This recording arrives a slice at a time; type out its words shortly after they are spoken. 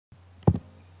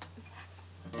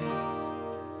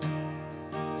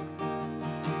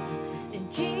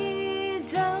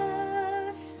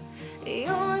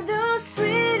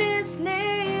sweetest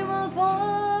name of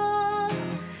all.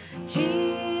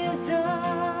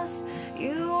 Jesus,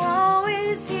 you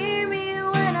always hear me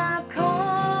when I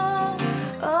call.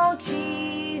 Oh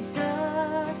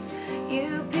Jesus,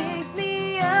 you pick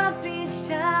me up each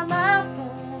time I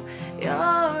fall.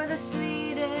 You're the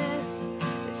sweetest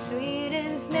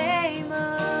name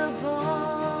of all.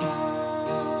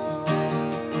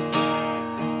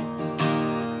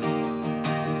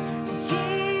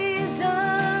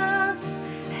 Jesus,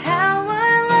 how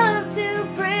I love to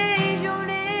praise your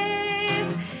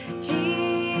name.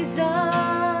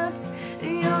 Jesus,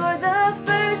 you're the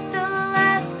first, the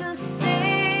last, the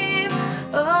same.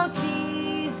 Oh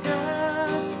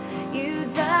Jesus, you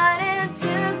died and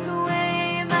took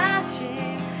away my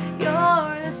shame.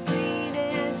 You're the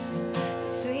sweetest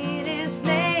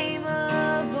name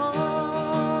of all.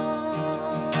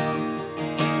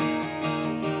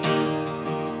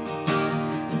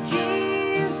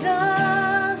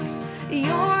 Jesus,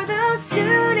 you're the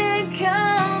soon and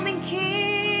coming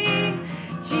King.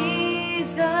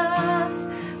 Jesus,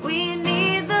 we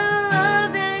need the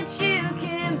love that you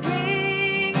can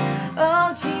bring.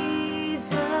 Oh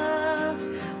Jesus,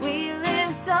 we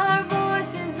lift our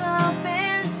voices up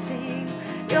and sing.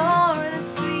 You're the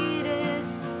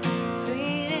sweetest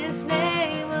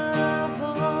name of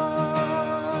all.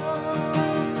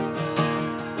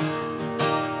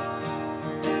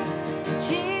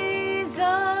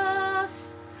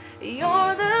 Jesus,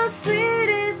 you're the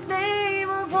sweetest name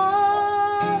of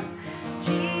all.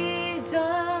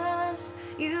 Jesus,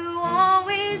 you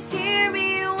always hear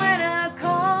me when I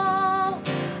call.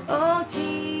 Oh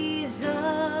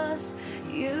Jesus,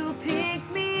 you pick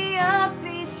me up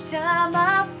each time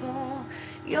I fall.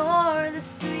 You're the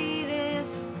sweetest